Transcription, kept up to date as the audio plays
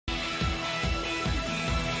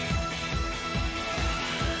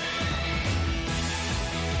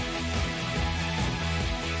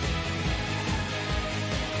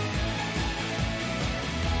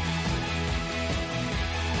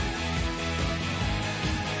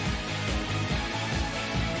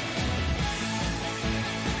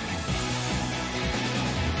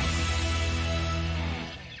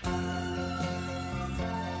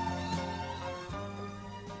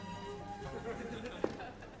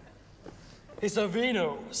It's a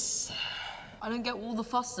Venus. I don't get all the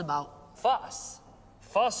fuss about. Fuss?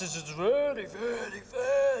 Fuss is just very, very,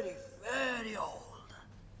 very, very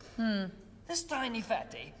old. This tiny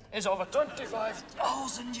fatty is over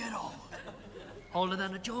 25,000 years old. Older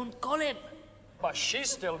than a John Colin. But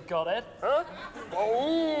she's still got it, huh?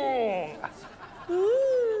 Boom!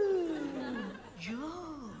 Ooh,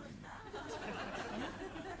 John.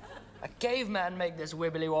 A caveman make this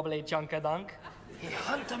wibbly-wobbly chunk-a-dunk. He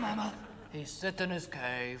hunt a mammoth, he sit in his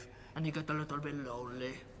cave, and he get a little bit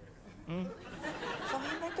lonely. So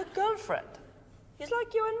he make a girlfriend. He's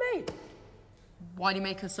like you and me. Why do you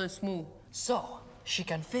make her so small? So she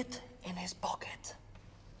can fit in his pocket.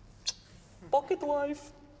 Pocket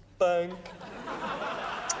wife. Bank.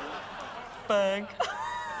 Bank.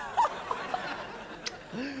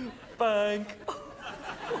 Bank.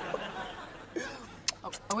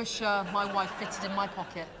 Oh, I wish my wife fitted in my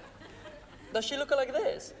pocket. Does she look like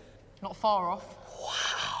this? Not far off.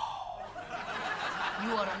 Wow.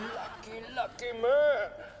 You are a lucky, lucky man.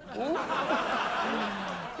 Ooh.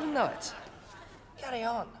 You know it. Carry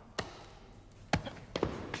on.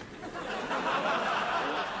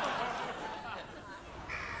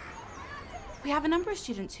 We have a number of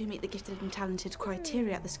students who meet the gifted and talented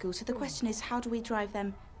criteria at the school, so the question is, how do we drive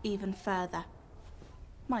them even further?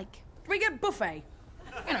 Mike? We get buffet.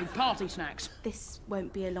 You know, party snacks. This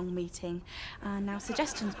won't be a long meeting. Now,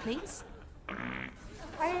 suggestions, please.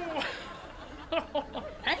 Hey,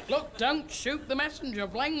 look, don't shoot the messenger.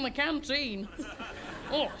 Blame the canteen.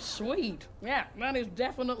 Oh, sweet. Yeah, that is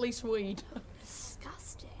definitely sweet.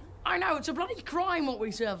 Disgusting. I know, it's a bloody crime what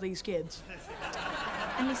we serve these kids.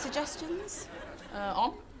 Any suggestions?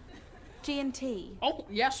 On? G&T. Oh,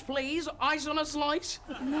 yes, please. Ice on a slice.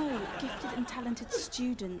 No, gifted and talented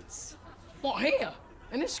students. What, here?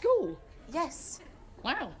 In this school? Yes.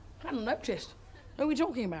 Wow, hadn't noticed. Who are we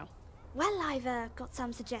talking about? Well, I've got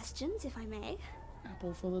some suggestions, if I may.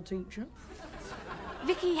 Apple for the teacher.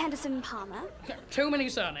 Vicky Henderson Palmer. Too many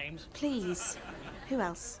surnames. Please. Who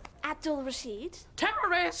else? Abdul Rashid.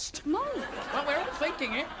 Terrorist! Mike. Well, we're all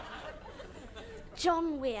thinking it.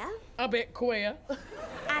 John Weir. A bit queer.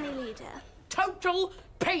 Annie Leader. Total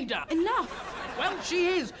paedo. Enough. Well, she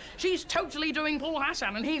is. She's totally doing Paul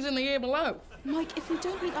Hassan and he's in the year below. Mike, if we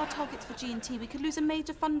don't meet our targets for G&T, we could lose a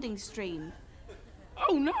major funding stream.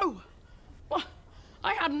 Oh, no. Well,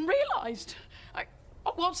 I hadn't realised.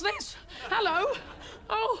 Oh, what's this? Hello?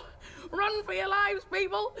 Oh, run for your lives,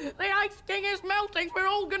 people. The Ice King is melting. We're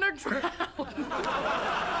all gonna drown.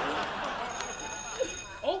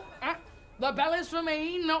 Oh, the bell is for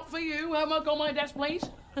me, not for you. Homework on my desk, please.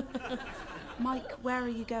 Mike, where are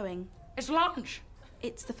you going? It's lunch.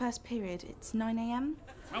 It's the first period. It's 9 a.m.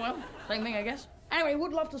 Oh, well, same thing, I guess. Anyway,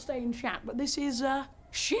 would love to stay and chat, but this is,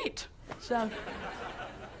 shit. So,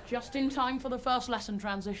 just in time for the first lesson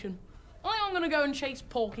transition. I'm gonna go and chase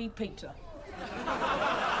Porky Peter.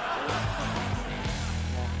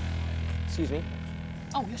 Excuse me?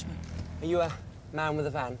 Oh, yes, ma'am. Are you a man with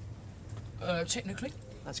a van? Technically.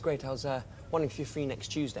 That's great. I was wondering if you're free next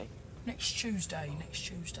Tuesday. Next Tuesday.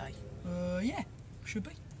 Yeah, should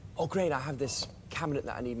be. Oh, great. I have this cabinet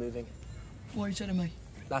that I need moving. What are you telling me?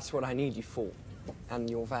 That's what I need you for. And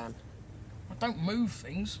your van. I don't move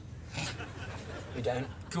things. You don't?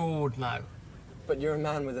 God, no. But you're a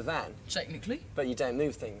man with a van. Technically. But you don't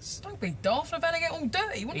move things. Don't be daft. The van would get all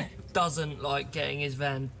dirty, wouldn't it? He doesn't like getting his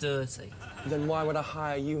van dirty. Then why would I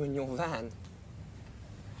hire you and your van?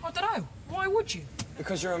 I don't know. Why would you?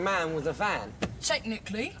 Because you're a man with a van.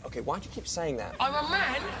 Technically. OK, why do you keep saying that? I'm a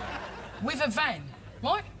man with a van,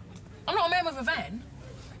 right? I'm not a man with a van.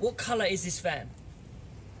 What colour is this van?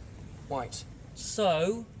 White.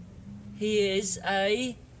 So, he is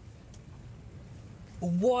a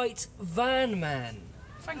white van man.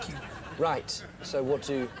 Thank you. Right. So what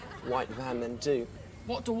do white van men do?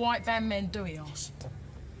 What do white van men do, he asks?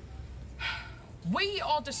 We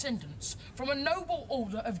are descendants from a noble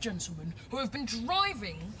order of gentlemen who have been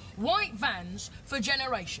driving white vans for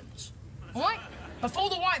generations. All right? Before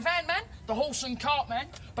the white van man, the horse and cart man.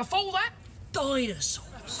 Before that, dinosaurs.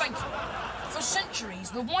 Thank you. For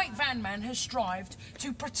centuries, the white van man has strived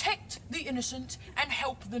to protect the innocent and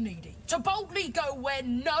help the needy. To boldly go where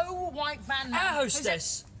no white van man... Our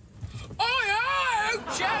hostess. Oi,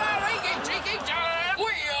 Jerry,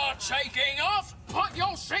 we are taking off. Put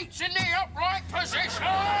your seats in the upright position.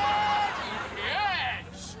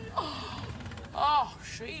 Yes. Oh,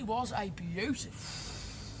 she was a beauty.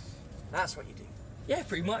 That's what you do. Yeah,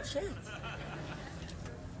 pretty much, yeah.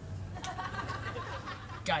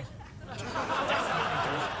 Gay. Definitely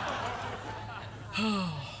gay.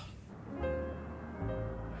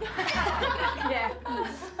 Yeah.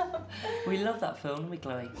 We love that film, don't we,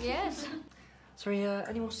 Chloe? Yes. Sorry,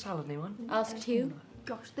 any more salad, anyone? Asked you.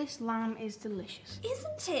 Gosh, this lamb is delicious.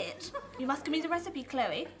 Isn't it? You must give me the recipe,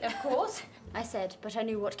 Chloe. Of course. I said, but I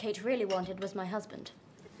knew what Kate really wanted was my husband.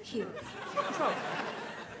 Hugh. So,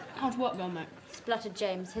 how's work going, mate? Spluttered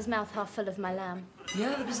James, his mouth half full of my lamb.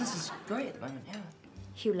 Yeah, the business is great at the moment, yeah.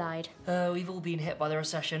 Hugh lied. We've all been hit by the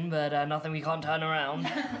recession, but nothing we can't turn around.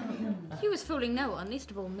 He was fooling no one,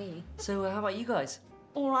 least of all me. So, how about you guys?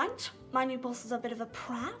 All right. My new boss is a bit of a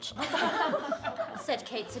prat. Said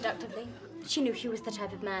Kate seductively. She knew Hugh was the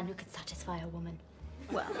type of man who could satisfy a woman.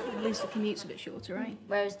 Well, at least the commute's a bit shorter, eh?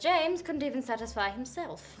 Whereas James couldn't even satisfy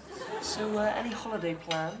himself. So, any holiday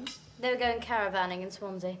plans? They were going caravanning in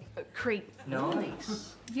Swansea. Crete.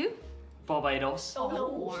 Nice. You? Barbados.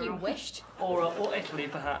 Oh, he wished. Or Italy,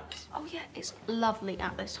 perhaps. Oh, yeah, it's lovely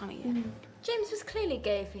at this time of year. James was clearly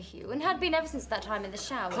gay for Hugh and had been ever since that time in the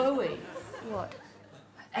shower. Chloe! What?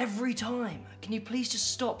 Every time. Can you please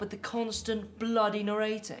just stop with the constant bloody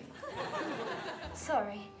narrating?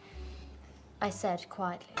 Sorry. I said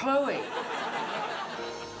quietly. Chloe!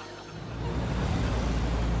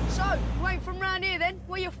 So, you ain't from round here then?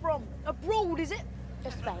 Where you from? Abroad, is it?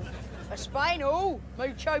 For Spain. For Spain? Oh,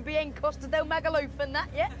 mucho bien Costa del Magaluf and that,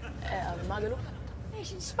 yeah? Magaluf?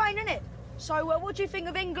 It's in Spain, isn't it? So, what do you think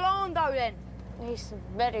of Inglando then? It's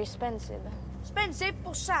very expensive. Expensive?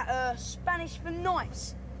 What's that? Spanish for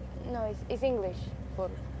nice? No, it's English for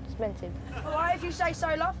expensive. All right, if you say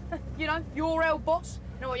so, love. You know, your old boss.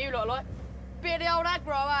 You know what you look like? Bit of the old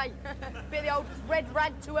aggro, eh? Bit of the old red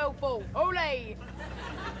rag to hell ball. Ole!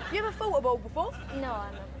 You ever thought a ball before? No,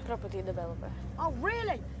 I'm a property developer. Oh,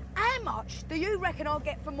 really? How much do you reckon I'll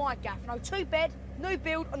get for my gaff? No, 2-bed, new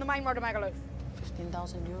build on the main road of Magaluf.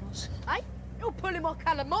 15,000 euros. Hey, you're pulling my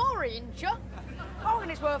calamari, ain't you? I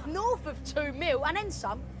reckon it's worth north of 2 mil and then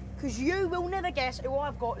some, because you will never guess who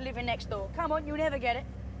I've got living next door. Come on, you'll never get it.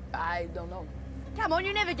 I don't know. Come on,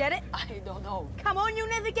 you never get it. I don't know. Come on, you'll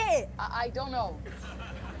never get it. I don't know.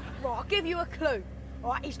 Right, I'll give you a clue.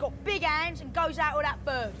 All right, he's got big hands and goes out with that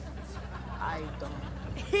bird. I don't know.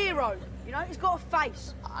 Hero, you know, he's got a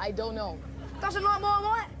face. I don't know. Doesn't like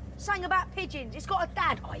Marmite? Sang about pigeons. It's got a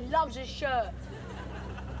dad. Oh, he loves his shirt.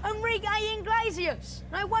 Enrique Iglesias.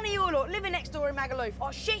 No, one of you lot living next door in Magaluf.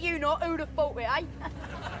 Oh, shit you not, who'd have thought it, eh?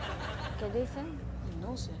 ¿Qué dicen?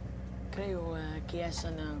 No sé. Creo que es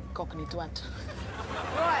un cockney twat.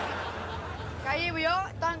 Right. Okay, here we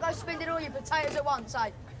are. Don't go spending all your potatoes at once,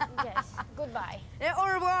 eh? Yes. Goodbye. Yeah, au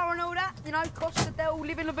revoir and all that. You know, Costa del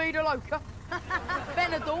living la vida loca.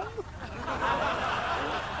 Benidorm.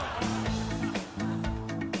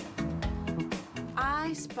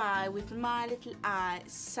 I spy with my little eye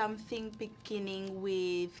something beginning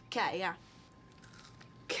with K.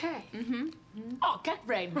 K? Mm-hmm. Oh, cat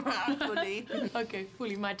brain. Fully. Okay,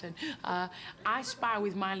 fully my turn. I spy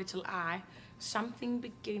with my little eye something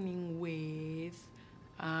beginning with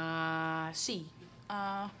C.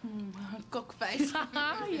 Cockface.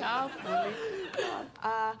 Yeah, fully.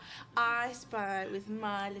 I spy with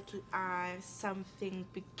my little eye something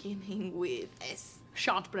beginning with S.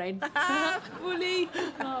 Short brain. Fully.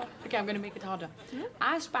 Oh, okay, I'm going to make it harder.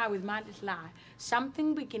 I spy with my little eye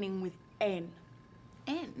something beginning with N.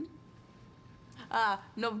 N?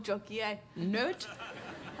 No jockey, eh? Nut.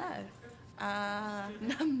 Oh.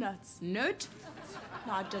 Numbnuts. Nut.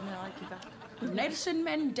 No, I don't know, I give up. Nelson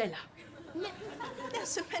Mandela.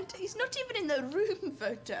 Nelson Mandela, he's not even in the room,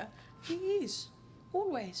 voter. He is.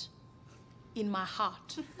 Always. In my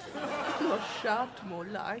heart. More shot, more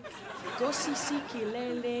like.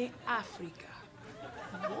 Kosisikilele Africa.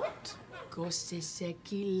 What?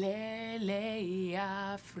 Kosisikilele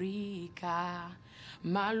Africa.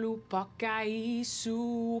 Malupaka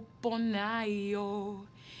isu ponayo.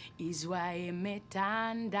 Izwae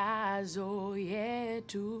metandazo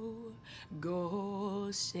yetu.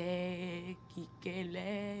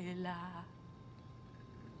 Gosekikelela.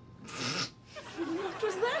 What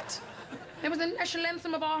was that? It was the national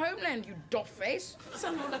anthem of our homeland, you doff face.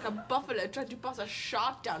 Sounded like a buffalo trying to pass a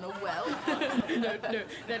shot down a well. No,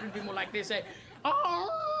 that would be more like this, eh? Oh,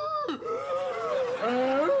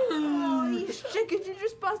 you chicken, you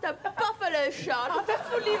just passed a buffalo shot.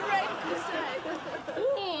 Fully ready to say.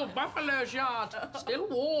 Oh, buffalo shot. Still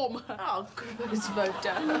warm. Oh, gross,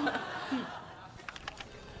 voter.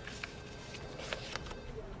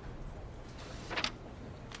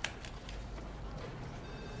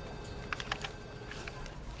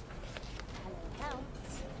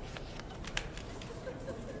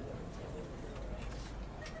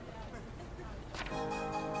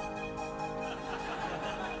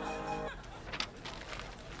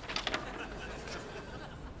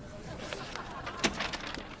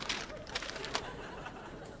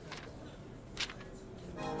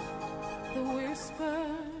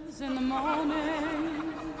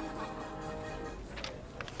 morning.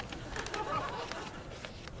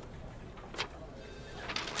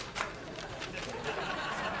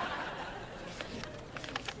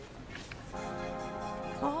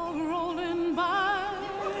 All rolling by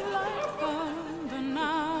like thunder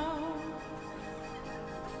now,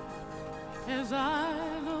 as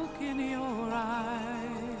I look in your eyes.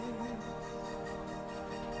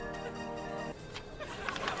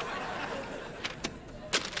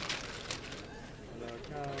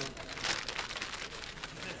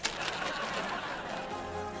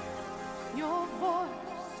 Your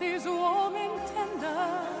voice is warm and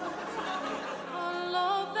tender, a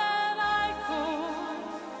love that I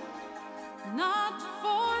could not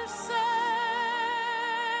forsake,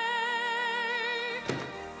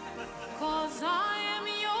 'cause I am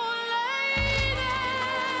your lady,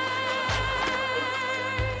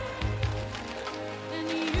 and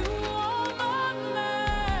you are my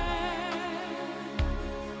man.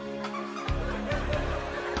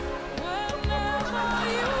 Whenever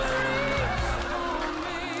you reach for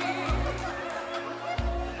me,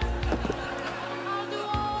 I'll do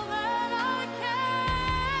all that I can.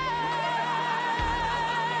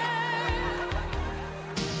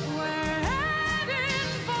 We're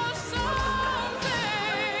heading for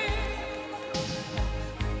something,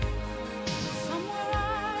 somewhere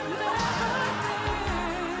I've never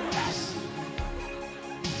been.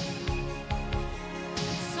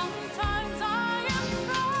 Sometimes I am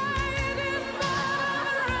frightened, but I'm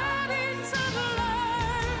ready to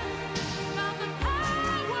learn about the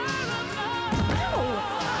power of love.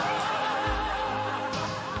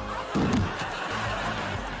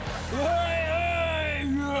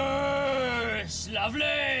 Yes,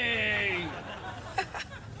 lovely!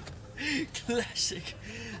 Classic.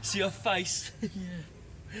 See your face?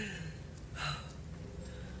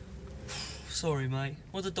 Sorry, mate.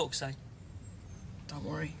 What did the doc say? Don't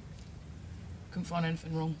worry. Couldn't find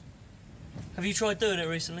anything wrong. Have you tried doing it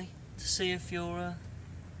recently? To see if you're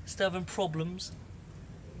still having problems?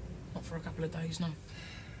 Not for a couple of days, no.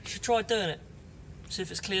 You should try doing it. See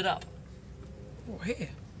if it's cleared up. Oh, here?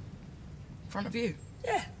 In front of you?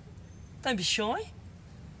 Yeah. Don't be shy.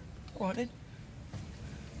 All right, then.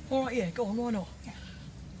 All right, yeah, go on, why not?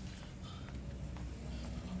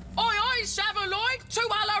 Oi, Savaloy!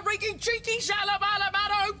 Tuala, Riki, Cheeky,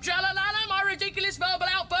 Salabalabado, Jalalala, my ridiculous verbal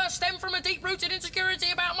outburst stemmed from a deep-rooted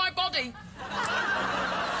insecurity about my body.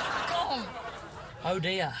 Go on. Oh,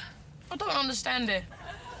 dear. I don't understand it.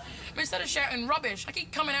 Instead of shouting rubbish, I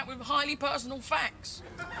keep coming out with highly personal facts.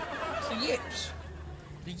 It's the yips.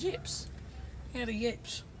 The yips? Yeah, the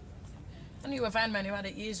yips. I knew a van man who had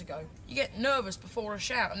it years ago. You get nervous before a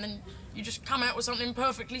shout, and then you just come out with something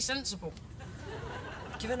perfectly sensible.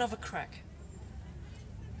 Give it another crack.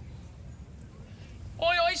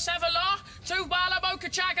 Oi, Savala, tu bala boca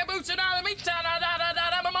chaka boots and da.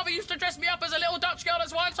 My mother used to dress me up as a little Dutch girl,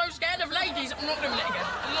 that's why I'm so scared of ladies. I'm not doing it again.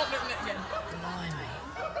 I'm not doing it again. Blimey.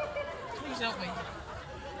 Please help me.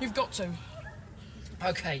 You've got to.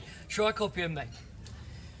 OK, try copying me.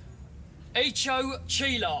 Icho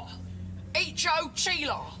Chila. Icho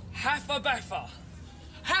Chila. Haffa Baffa.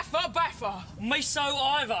 Haffa Baffa. Miso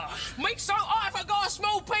Ivor. Miso Ivor got a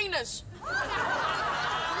small penis.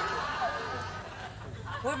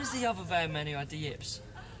 Where was the other van man who had the yips?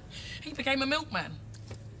 He became a milkman.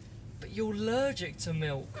 But you're allergic to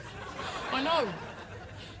milk. I know.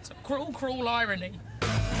 It's a cruel, cruel irony.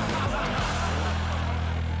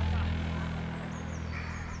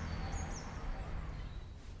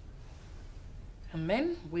 And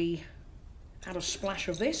then we add a splash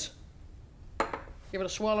of this. Give it a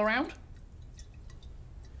swirl around.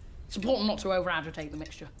 It's important not to over-agitate the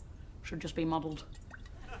mixture. Should just be muddled.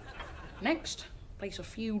 Next, place a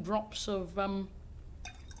few drops of, Actually,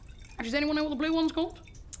 does anyone know what the blue one's called?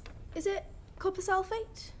 Is it copper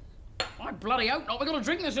sulfate? I bloody hope not. We're going to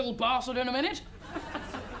drink this little bastard in a minute.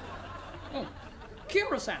 Oh,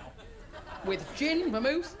 Curacao. With gin,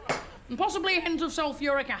 vermouth, and possibly a hint of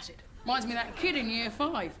sulphuric acid. Reminds me of that kid in year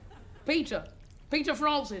 5. Peter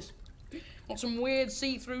Francis. Got some weird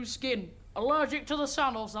see-through skin. Allergic to the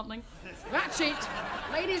sun or something. That's it.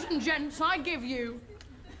 Ladies and gents, I give you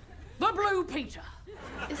the Blue Peter.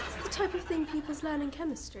 Is this the type of thing pupils learn in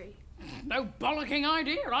chemistry? No bollocking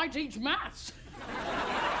idea. I teach maths.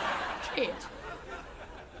 Shit.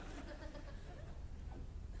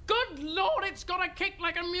 Good Lord, it's got a kick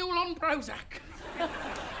like a mule on Prozac.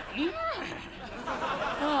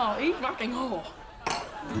 Oh, eat fucking whore.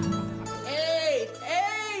 Aid!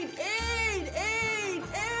 Aid! Aid! Aid!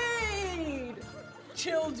 Aid!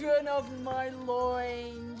 Children of my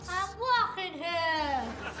loins. I'm walking here.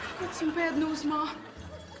 Got some bad news, Ma.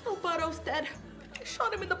 Alvaro's dead. I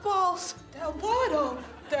shot him in the balls. Alvaro,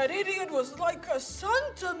 that idiot was like a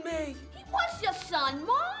son to me. He was your son,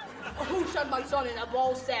 Ma. Who shot my son in a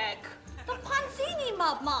ball sack? The Panzini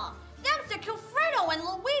mob, Ma. Them to kill Fredo and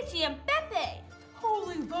Luigi and Pepe.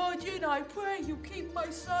 Holy Virgin, I pray you keep my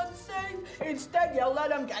son safe. Instead, you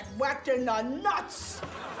let him get whacked in the nuts.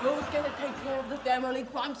 Who's gonna take care of the family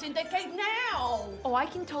crime syndicate now? Oh, I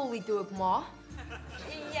can totally do it, Ma.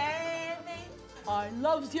 I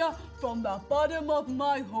loves you from the bottom of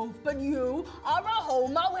my heart, but you are a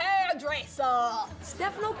homo hairdresser.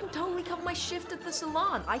 Stefano can totally cover my shift at the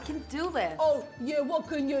salon. I can do this. Oh, yeah, what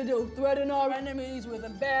can you do? Threaten our enemies with a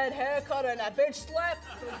bad haircut and a bitch slap?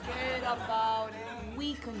 Forget about it.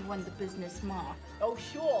 We can run the business, Ma. Oh,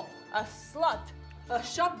 sure. A slut, a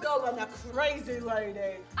shop girl, and a crazy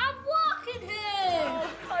lady. I'm walking here. Oh,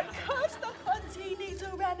 I cursed the Panzinis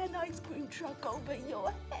who ran an ice cream truck over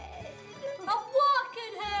your head. I'm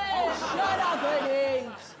walking here. Oh, shut up, Eddie.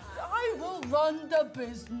 I will run the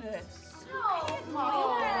business. No,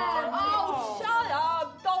 Oh, shut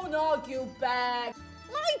up. Don't argue back.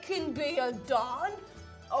 I can be a Don.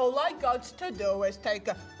 All I got to do is take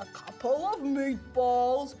a couple of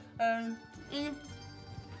meatballs and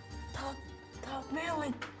talk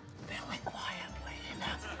Millie quietly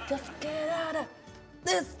enough. Just get out of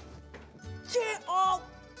this shit. Oh,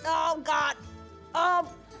 God.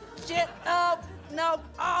 Shit. No.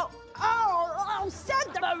 Oh,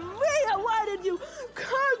 Santa Maria, why did you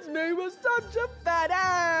curse me with such a fat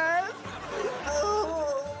ass?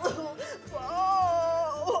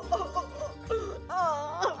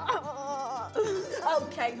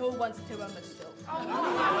 Okay, who wants tiramisu?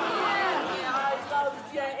 Yeah, I love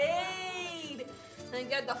you. Eat and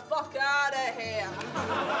get the fuck out of here.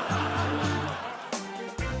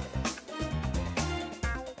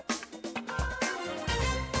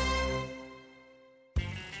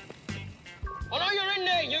 I know you're in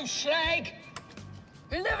there, you slag!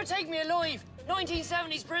 You'll never take me alive.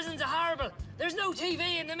 1970s prisons are horrible. There's no TV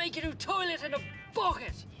and they make you do toilet in a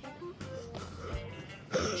bucket.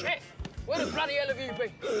 Chef, where the bloody hell have you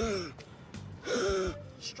been?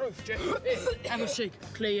 Struth, Jeff. Here, have a seat.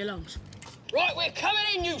 Clear your lungs. Right, we're coming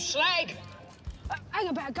in, you slag! Hang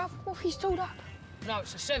about, Gov. What if he's tooled up? No,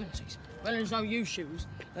 it's the 70s. Well, there's no use shoes.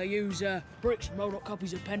 They use bricks and rolled up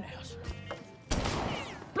copies of Penthouse.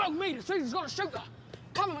 Blow me, the Caesar's got a shooter.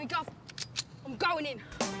 Come on, Gov. I'm going in.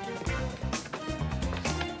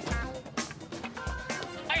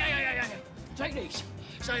 Hey. Take these,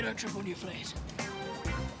 so you don't trip on your flares.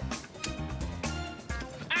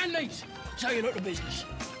 And these, so you look the business.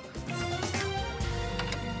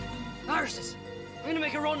 Horses, I'm gonna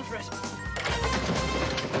make a run for it.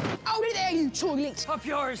 Hold it there, you toilet. Up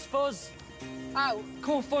yours, Fuzz. Oh.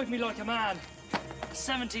 Come and fight me like a man.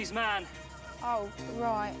 70s man. Oh,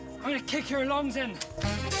 right. I'm gonna kick your lungs in.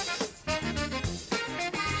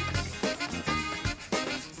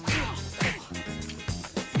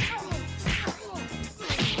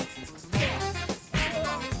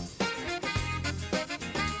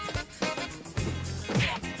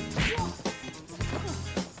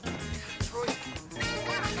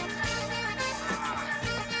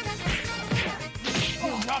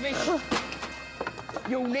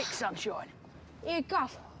 Your neck, sunshine. Here,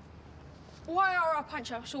 Gov. Why are our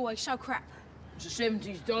punch-ups always so crap? It's a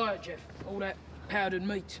 70s diet, Jeff. All that powdered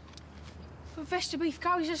meat. But Vesta beef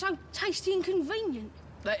curries are so tasty and convenient.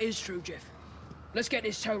 That is true, Jeff. Let's get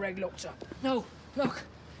this tow rag locked up. No, look.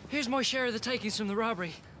 Here's my share of the takings from the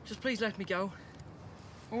robbery. Just please let me go.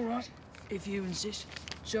 All right, if you insist.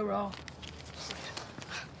 Sure.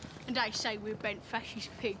 And they say we're bent fascist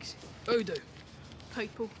pigs. Who do?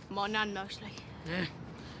 People. My nan mostly. Yeah, it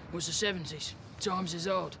was the 70s. Times is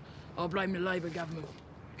hard. I'll blame the Labour government.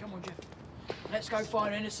 Come on, Jeff. Let's go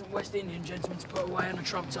find innocent West Indian gentlemen to put away on a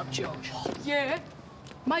trumped-up charge. Yeah?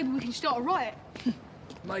 Maybe we can start a riot.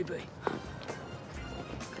 Maybe.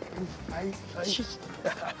 Hey.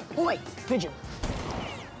 Oh, wait, pigeon.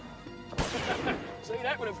 See,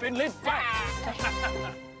 that would have been lit back.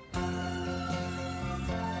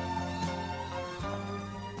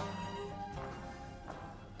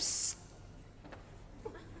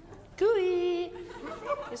 Gooey!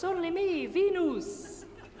 It's only me, Venus.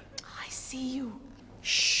 I see you.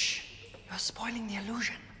 Shh! You're spoiling the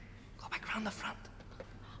illusion. Go back round the front.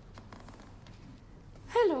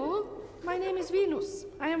 Hello, my name is Venus.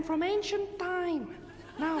 I am from ancient time.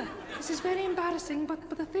 Now, this is very embarrassing, but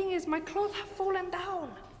the thing is, my clothes have fallen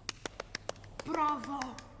down. Bravo.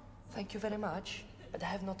 Thank you very much, but I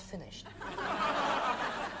have not finished.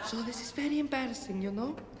 So this is very embarrassing, you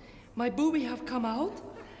know? My boobie have come out,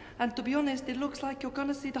 And to be honest, it looks like you're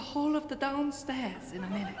gonna see the whole of the downstairs in a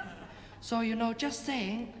minute. So, you know, just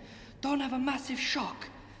saying, don't have a massive shock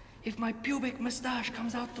if my pubic moustache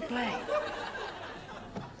comes out to play.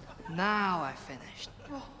 Now I finished.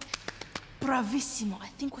 Oh. Bravissimo. I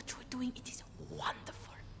think what you're doing, it is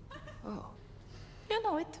wonderful. Oh. You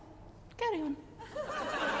know it. Carry on.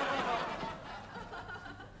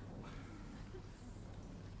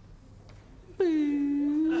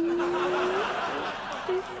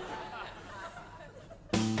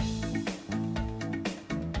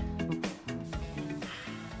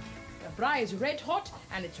 The braai is red hot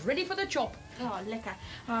and it's ready for the chop. Oh, lekker.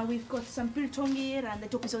 We've got some biltong here and the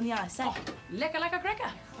top is on the ice, eh? Oh, lekker like a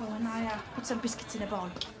cracker. Oh, and I put some biscuits in a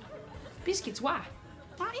bowl. Biscuits, why?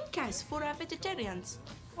 In case, for vegetarians.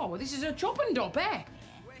 Oh, well, this is a chop and dop, eh?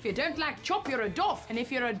 If you don't like chop, you're a doff. And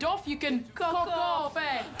if you're a doff, you can cock off,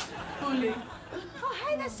 eh? Bully. Oh,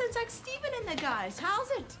 hey, that sounds like Stephen and the guys. How's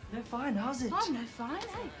it? No fine, how's it? Oh, no fine,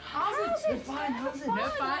 hey. How's it? No fine, how's it? No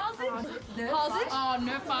fine. How's it? How's it? Oh,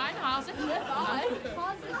 no fine. How's it? No fine.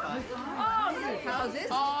 How's it? Oh,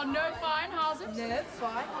 no fine. How's it? No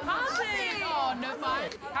fine. How's it? Oh, no fine.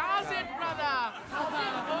 How's it, brother?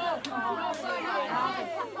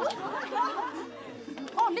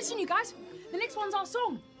 Oh, listen, you guys. The next one's our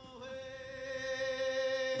song.